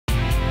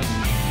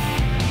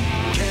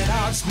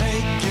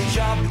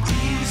not be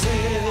easy.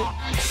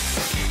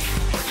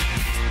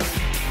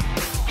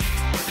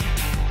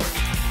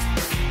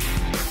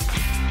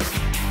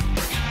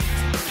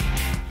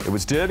 It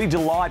was Derby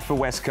delight for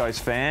West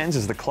Coast fans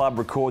as the club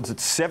records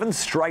its 7th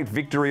straight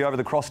victory over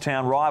the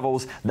crosstown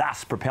rivals,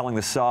 thus propelling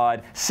the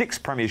side 6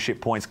 premiership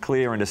points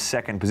clear into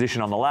 2nd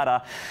position on the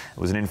ladder. It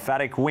was an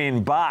emphatic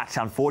win, but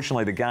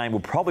unfortunately the game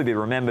will probably be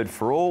remembered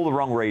for all the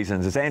wrong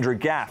reasons as Andrew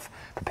Gaff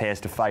prepares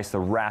to face the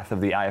wrath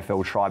of the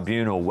AFL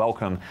Tribunal.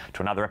 Welcome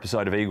to another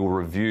episode of Eagle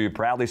Review,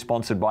 proudly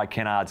sponsored by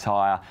Kennards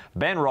Hire.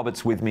 Ben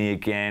Roberts with me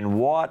again.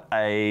 What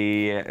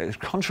a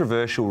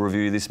controversial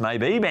review this may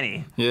be,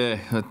 Benny. Yeah,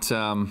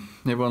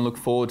 everyone looked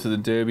forward to the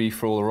Derby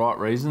for all the right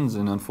reasons,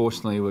 and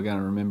unfortunately we're going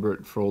to remember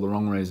it for all the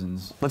wrong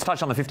reasons. Let's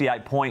touch on the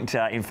 58-point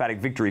emphatic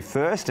victory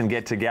first and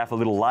get to Gaff a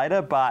little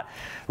later, but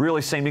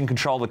really seemed in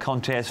control of the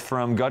contest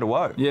from go to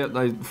woe. Yeah,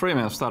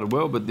 Fremantle started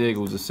well, but the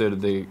Eagles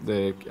asserted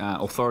their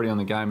authority on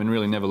the game and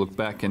really never looked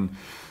back. And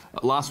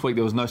last week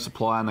there was no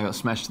supply and they got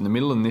smashed in the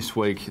middle, and this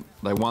week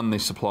they won the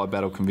supply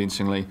battle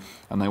convincingly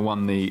and they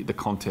won the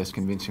contest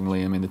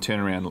convincingly. I mean, the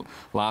turnaround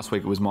last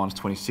week it was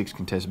 -26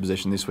 contested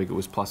possession, this week it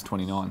was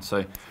 +29,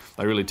 so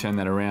they really turned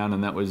that around,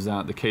 and that was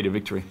the key to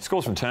victory.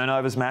 Scores from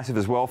turnovers massive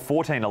as well,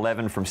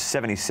 14-11 from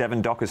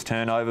 77 Dockers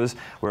turnovers,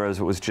 whereas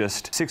it was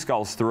just 6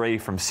 goals 3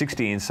 from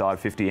 60 inside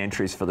 50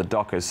 entries for the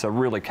Dockers, so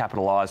really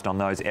capitalised on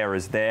those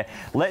errors there.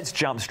 Let's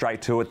jump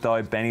straight to it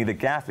though, Benny. The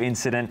Gaff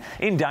incident,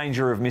 in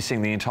danger of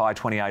missing the entire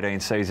 2018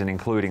 season,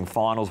 including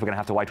finals. We're going to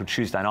have to wait till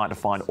Tuesday night to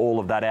find all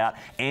of that out.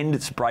 And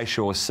it's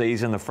Brayshaw's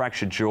season, the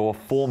fractured jaw,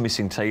 4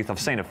 missing teeth. I've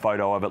seen a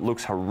photo of it,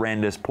 looks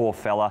horrendous, poor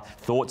fella.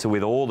 Thoughts are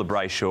with all the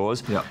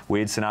Brayshaws. Yep.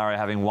 Weird scenario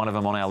having one of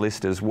them on our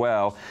list as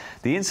well.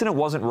 The incident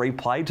wasn't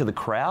replayed to the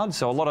crowd,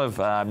 so a lot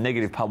of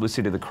negative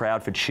publicity to the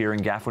crowd for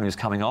cheering Gaff when he was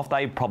coming off.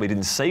 They probably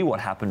didn't see what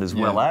happened as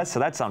well as, so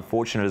that's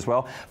unfortunate as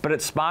well. But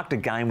it sparked a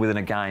game within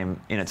a game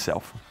in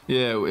itself.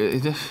 Yeah,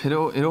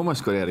 it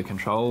almost got out of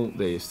control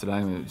there yesterday.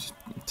 I mean,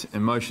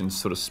 emotions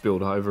sort of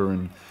spilled over,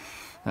 and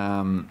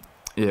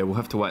yeah, we'll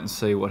have to wait and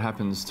see what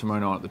happens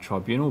tomorrow night at the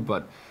Tribunal.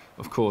 But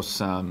of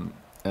course,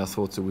 our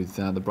thoughts are with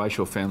the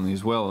Brayshaw family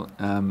as well.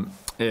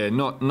 Yeah,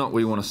 not what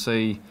we want to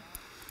see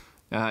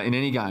in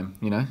any game,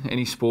 you know,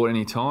 any sport,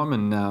 any time,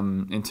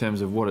 and in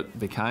terms of what it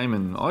became.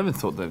 And I even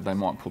thought that they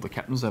might pull the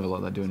captains over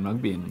like they do in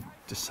rugby and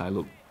just say,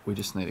 look, we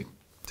just need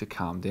to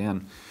calm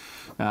down.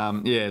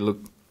 Yeah, look,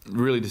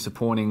 really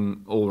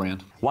disappointing all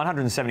round.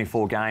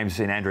 174 games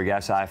in Andrew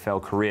Gaff's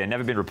AFL career,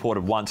 never been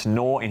reported once,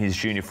 nor in his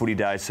junior footy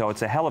days, so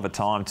it's a hell of a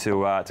time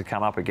to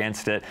come up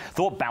against it.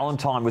 Thought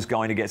Ballantyne was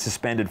going to get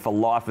suspended for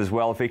life as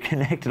well if he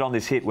connected on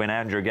this hit when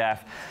Andrew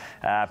Gaff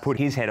put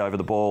his head over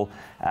the ball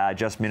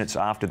just minutes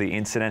after the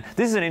incident.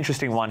 This is an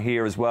interesting one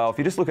here as well. If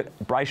you just look at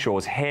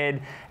Brayshaw's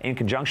head in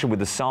conjunction with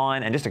the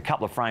sign, and just a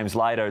couple of frames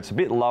later, it's a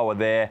bit lower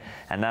there,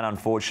 and that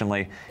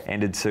unfortunately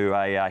ended to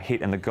a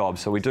hit in the gob.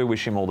 So we do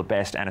wish him all the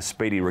best and a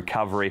speedy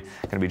recovery.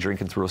 Going to be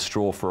drinking through a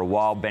straw for a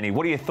while. Benny,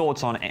 what are your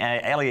thoughts on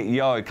Elliot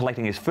Yeo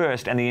collecting his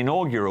first and the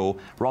inaugural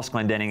Ross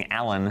Glendinning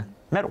Allen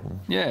medal?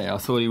 Yeah, I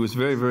thought he was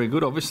very, very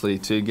good, obviously,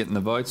 to get in the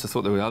votes. I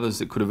thought there were others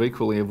that could have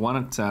equally have won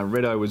it.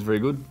 Reddo was very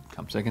good,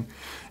 come second,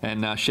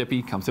 and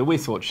Sheppy comes third. We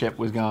thought Shep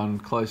was going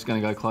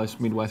to go close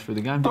midway through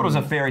the game. Thought it was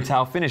a fairy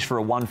tale finish for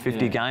a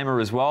 150 gamer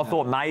as well.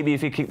 Thought maybe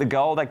if he kicked the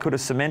goal, that could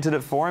have cemented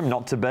it for him,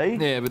 not to be.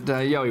 Yeah, but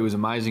Yowie was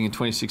amazing in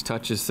 26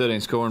 touches, 13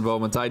 score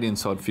involvements, 8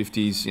 inside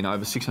 50s, you know,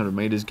 over 600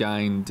 metres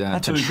gained,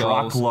 That's 2 a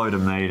truckload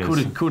of metres.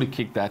 Could have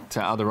kicked that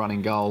other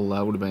running goal,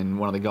 would have been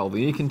one of the goal of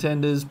the year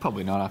contenders,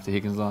 probably not after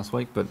Higgins last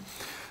week, but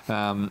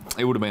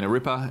it would have been a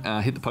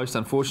ripper. Hit the post,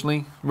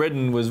 unfortunately.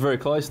 Redden was very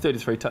close,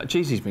 33 touches.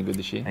 Jeez, he's been good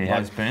this year. He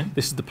has been.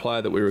 This is the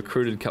player that we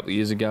recruited a couple of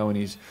years ago, and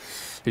he's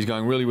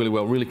going really, really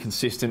well, really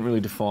consistent,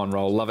 really defined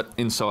role. Love it.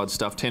 Inside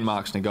stuff, 10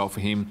 marks and a goal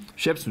for him.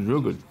 Sheps was real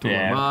good.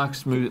 Doing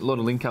marks, moved, a lot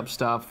of link-up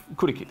stuff.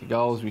 Could have kicked the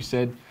goal, as we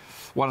said.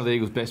 One of the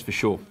Eagles' best for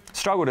sure.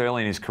 Struggled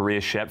early in his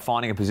career, Shep,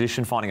 finding a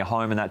position, finding a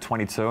home in that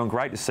 22, and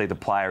great to see the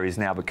player he's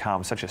now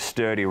become such a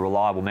sturdy,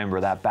 reliable member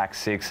of that back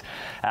six.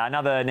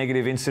 Another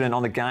negative incident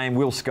on the game,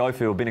 Will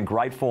Schofield, been in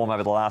great form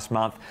over the last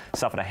month,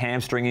 suffered a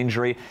hamstring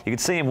injury. You could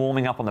see him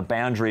warming up on the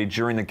boundary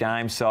during the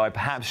game, so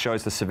perhaps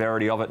shows the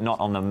severity of it, not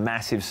on the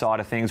massive side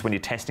of things when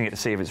you're testing it to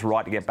see if it's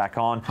right to get back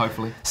on.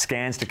 Hopefully.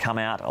 Scans to come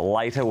out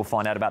later, we'll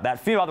find out about that. A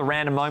few other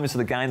random moments of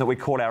the game that we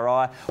caught our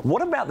eye.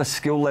 What about the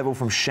skill level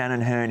from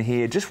Shannon Hurn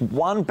here? Just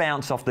one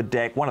bounce off the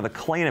deck, one of the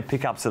cleaner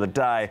pickups of the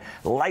day.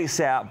 Lace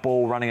out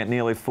ball running at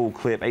nearly full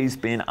clip. He's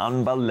been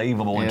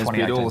unbelievable in 2018.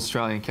 He's been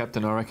all-Australian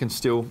captain, I reckon.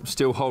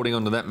 Still holding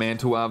on to that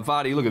mantle.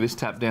 Vardy, look at this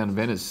tap down to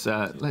Venice.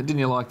 Didn't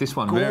you like this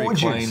one?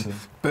 Gorgeous. Very clean.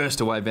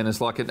 Burst away Venice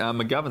like it.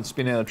 McGovern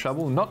spin out of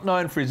trouble. Not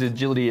known for his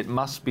agility, it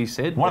must be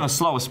said. One of the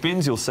slower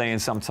spins you'll see in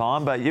some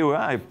time, but you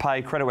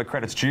pay credit where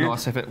credit's due.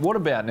 Nice effort. What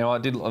about, now I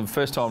did,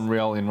 first time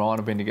Rioli and Ryan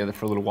have been together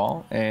for a little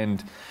while,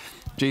 and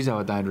geez, they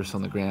were dangerous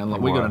on the ground.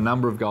 Like, we got a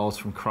number of goals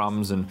from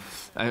crumbs, and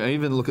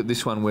even look at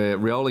this one where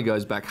Rioli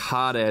goes back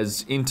hard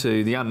as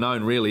into the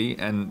unknown, really,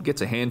 and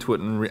gets a hand to it,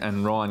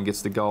 and Ryan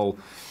gets the goal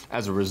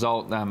as a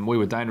result, we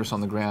were dangerous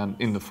on the ground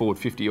in the forward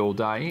 50 all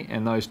day,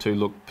 and those two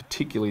look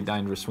particularly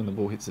dangerous when the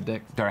ball hits the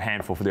deck. They're a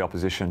handful for the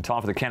opposition.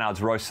 Time for the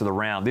Kennards roast of the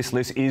round. This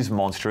list is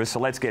monstrous, so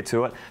let's get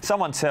to it.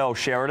 Someone tell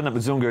Sheridan that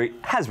Mzungu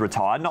has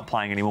retired, not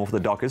playing anymore for the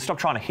Dockers. Stop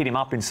trying to hit him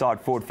up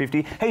inside forward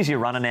 50. He's your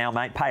runner now,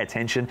 mate. Pay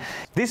attention.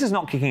 This is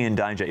not kicking in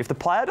danger. If the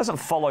player doesn't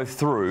follow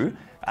through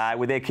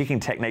with their kicking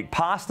technique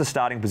past the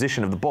starting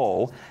position of the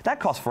ball, that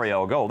costs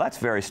Freo a goal. That's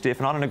very stiff,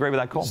 and I don't agree with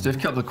that call. Stiff. A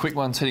couple of quick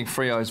ones heading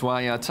Freo's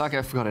way.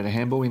 Taco forgot at a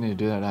handball. We need to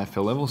do that at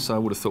AFL level, so I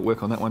would have thought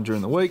work on that one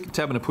during the week.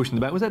 Tabbing a push in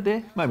the back. Was that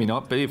there? Maybe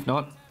not, but if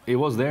not, it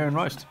was there and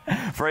roast.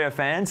 Freo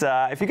fans,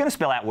 if you're going to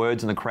spell out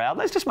words in the crowd,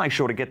 let's just make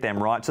sure to get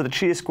them right. So the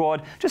cheer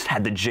squad just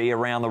had the G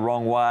around the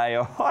wrong way.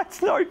 Oh,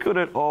 it's no good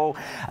at all.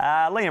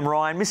 Liam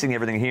Ryan missing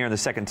everything here in the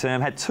second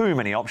term. Had too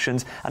many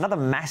options. Another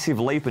massive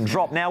leap and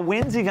drop. Now,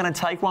 when's he going to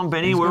take one,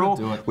 Benny?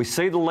 We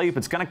see the leap.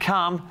 It's going to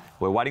come.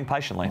 We're waiting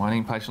patiently.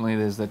 Waiting patiently.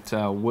 There's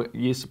that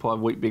year's supply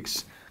of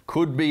Weet-Bix.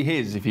 Could be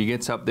his if he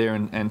gets up there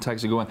and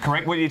takes a good one.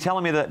 Correct. Well, you're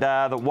telling me that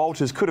that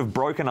Walters could have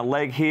broken a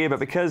leg here, but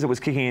because it was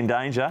kicking in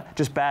danger,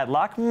 just bad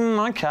luck?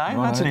 Okay, right,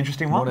 that's an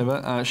interesting one.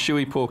 Whatever.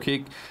 Shuey, poor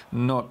kick.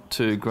 Not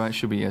too great.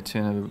 Should be a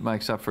Turner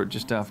makes up for it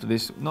just after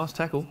this. Nice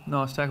tackle.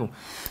 Nice tackle.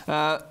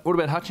 What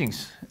about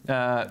Hutchings?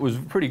 It was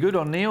pretty good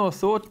on Neil, I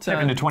thought.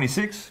 7 to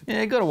 26.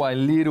 Yeah, got away a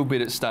little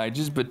bit at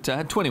stages, but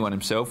had 21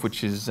 himself,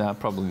 which is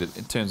probably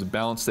in terms of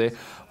balance there.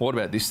 What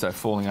about this, though?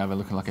 Falling over,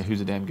 looking like a who's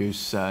a damn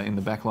goose in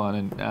the back line,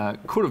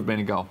 and could have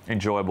been a goal.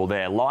 Enjoyable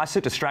there.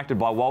 Lycett distracted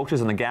by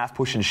Walters and the gaff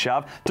push and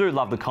shove. Do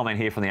love the comment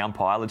here from the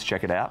umpire. Let's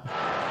check it out.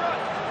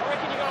 I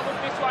reckon you've got to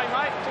look this way,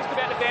 mate. Just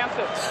about to bounce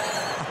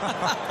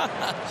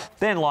it.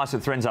 Then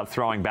Lycett threads up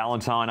throwing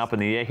Ballantyne up in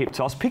the air, hip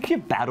toss. Pick your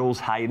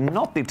battles, Hayden,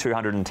 not the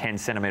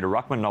 210cm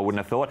ruckman, I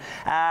wouldn't have thought.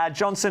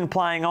 Johnson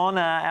playing on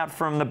out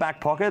from the back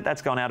pocket.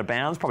 That's gone out of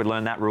bounds. Probably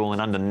learned that rule in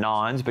under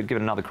nines, but give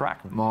it another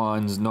crack.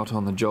 Mine's not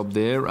on the job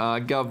there.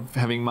 Gov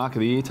having mark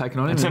of the year taken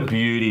on him. It's a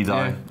beauty,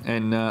 though. Yeah,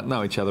 and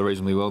know each other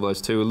reasonably well,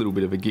 those two. A little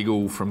bit of a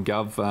giggle from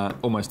Gov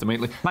almost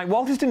immediately. Mate,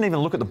 Walters didn't even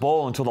look at the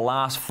ball until the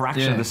last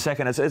fraction of the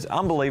second. It's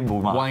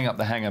unbelievable, mate. Weighing up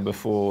the hanger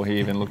before he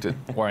even looked at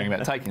worrying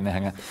about taking the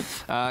hanger.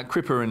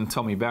 Cripper and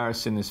Tommy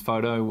Barris in this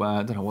photo.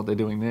 I don't know what they're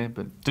doing there,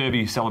 but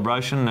Derby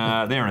celebration.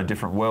 They're in a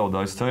different world,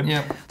 those two.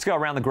 Yep. Let's go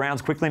around the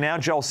grounds quickly now.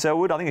 Joel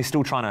Selwood, I think he's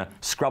still trying to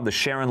scrub the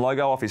Sharon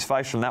logo off his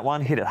face from that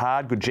one. Hit it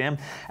hard, good gem.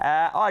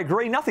 I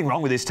agree, nothing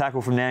wrong with this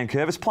tackle from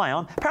Nankervis. Play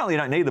on. Apparently you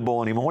don't need the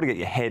ball anymore to get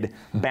your head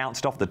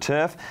bounced off the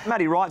turf.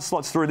 Matty Wright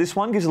slots through this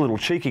one, gives a little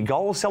cheeky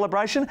goal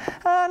celebration.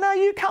 No,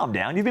 you calm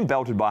down. You've been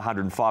belted by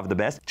 105 of the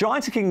best.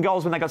 Giants are kicking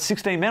goals when they got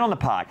 16 men on the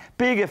park.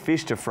 Bigger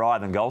fish to fry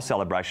than goal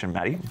celebration,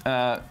 Matty.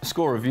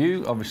 Score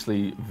review,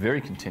 obviously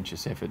very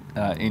contentious effort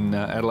in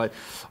Adelaide.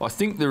 I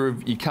think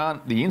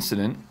the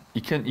incident,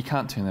 you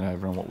can't turn that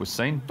over on what was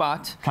seen,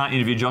 but can't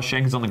interview Josh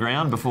Jenkins on the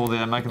ground before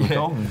they're making the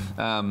call.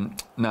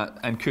 No,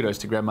 and kudos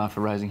to Grandma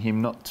for raising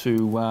him, not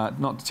to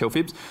tell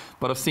fibs.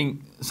 But I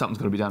think something's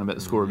got to be done about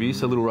the score review.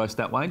 So a little roast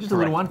that way, just a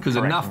little one, because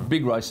enough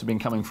big roasts have been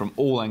coming from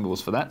all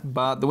angles for that.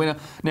 But the winner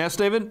now,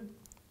 Stephen.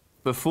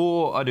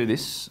 Before I do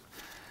this,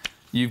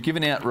 you've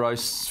given out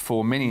roasts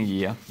for many a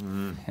year,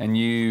 and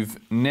you've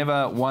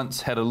never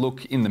once had a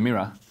look in the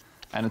mirror,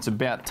 and it's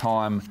about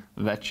time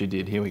that you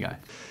did. Here we go.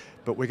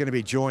 But we're going to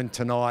be joined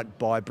tonight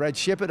by Brad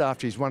Shepherd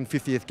after his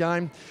 150th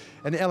game,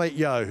 and Elliot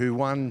Yeo, who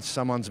won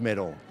someone's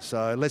medal.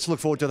 So let's look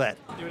forward to that.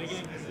 Do it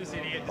again. This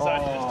idiot.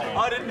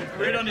 I didn't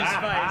read on his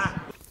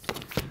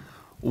face.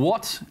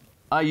 What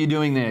are you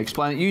doing there?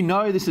 Explain it. You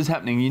know this is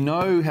happening. You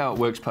know how it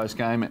works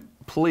post-game.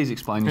 Please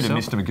explain yourself.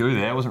 Bit of Mr. Magoo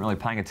there. I wasn't really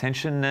paying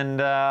attention,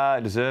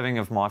 and deserving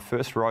of my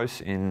first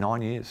roast in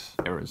 9 years.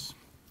 Errors.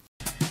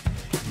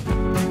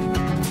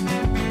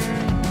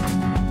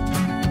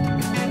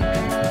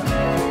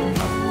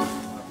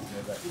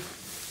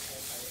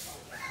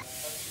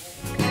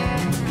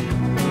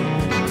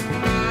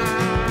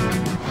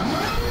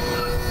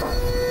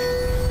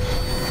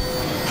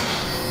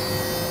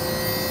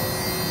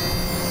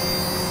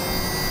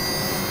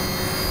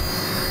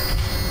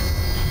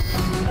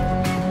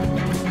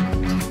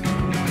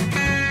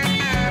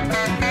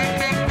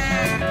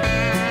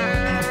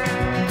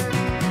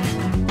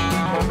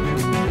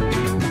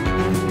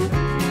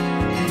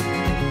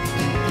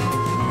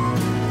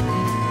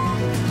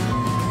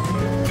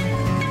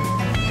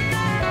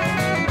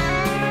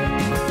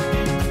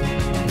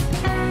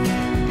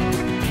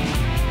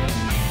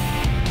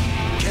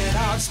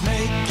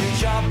 Make your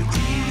job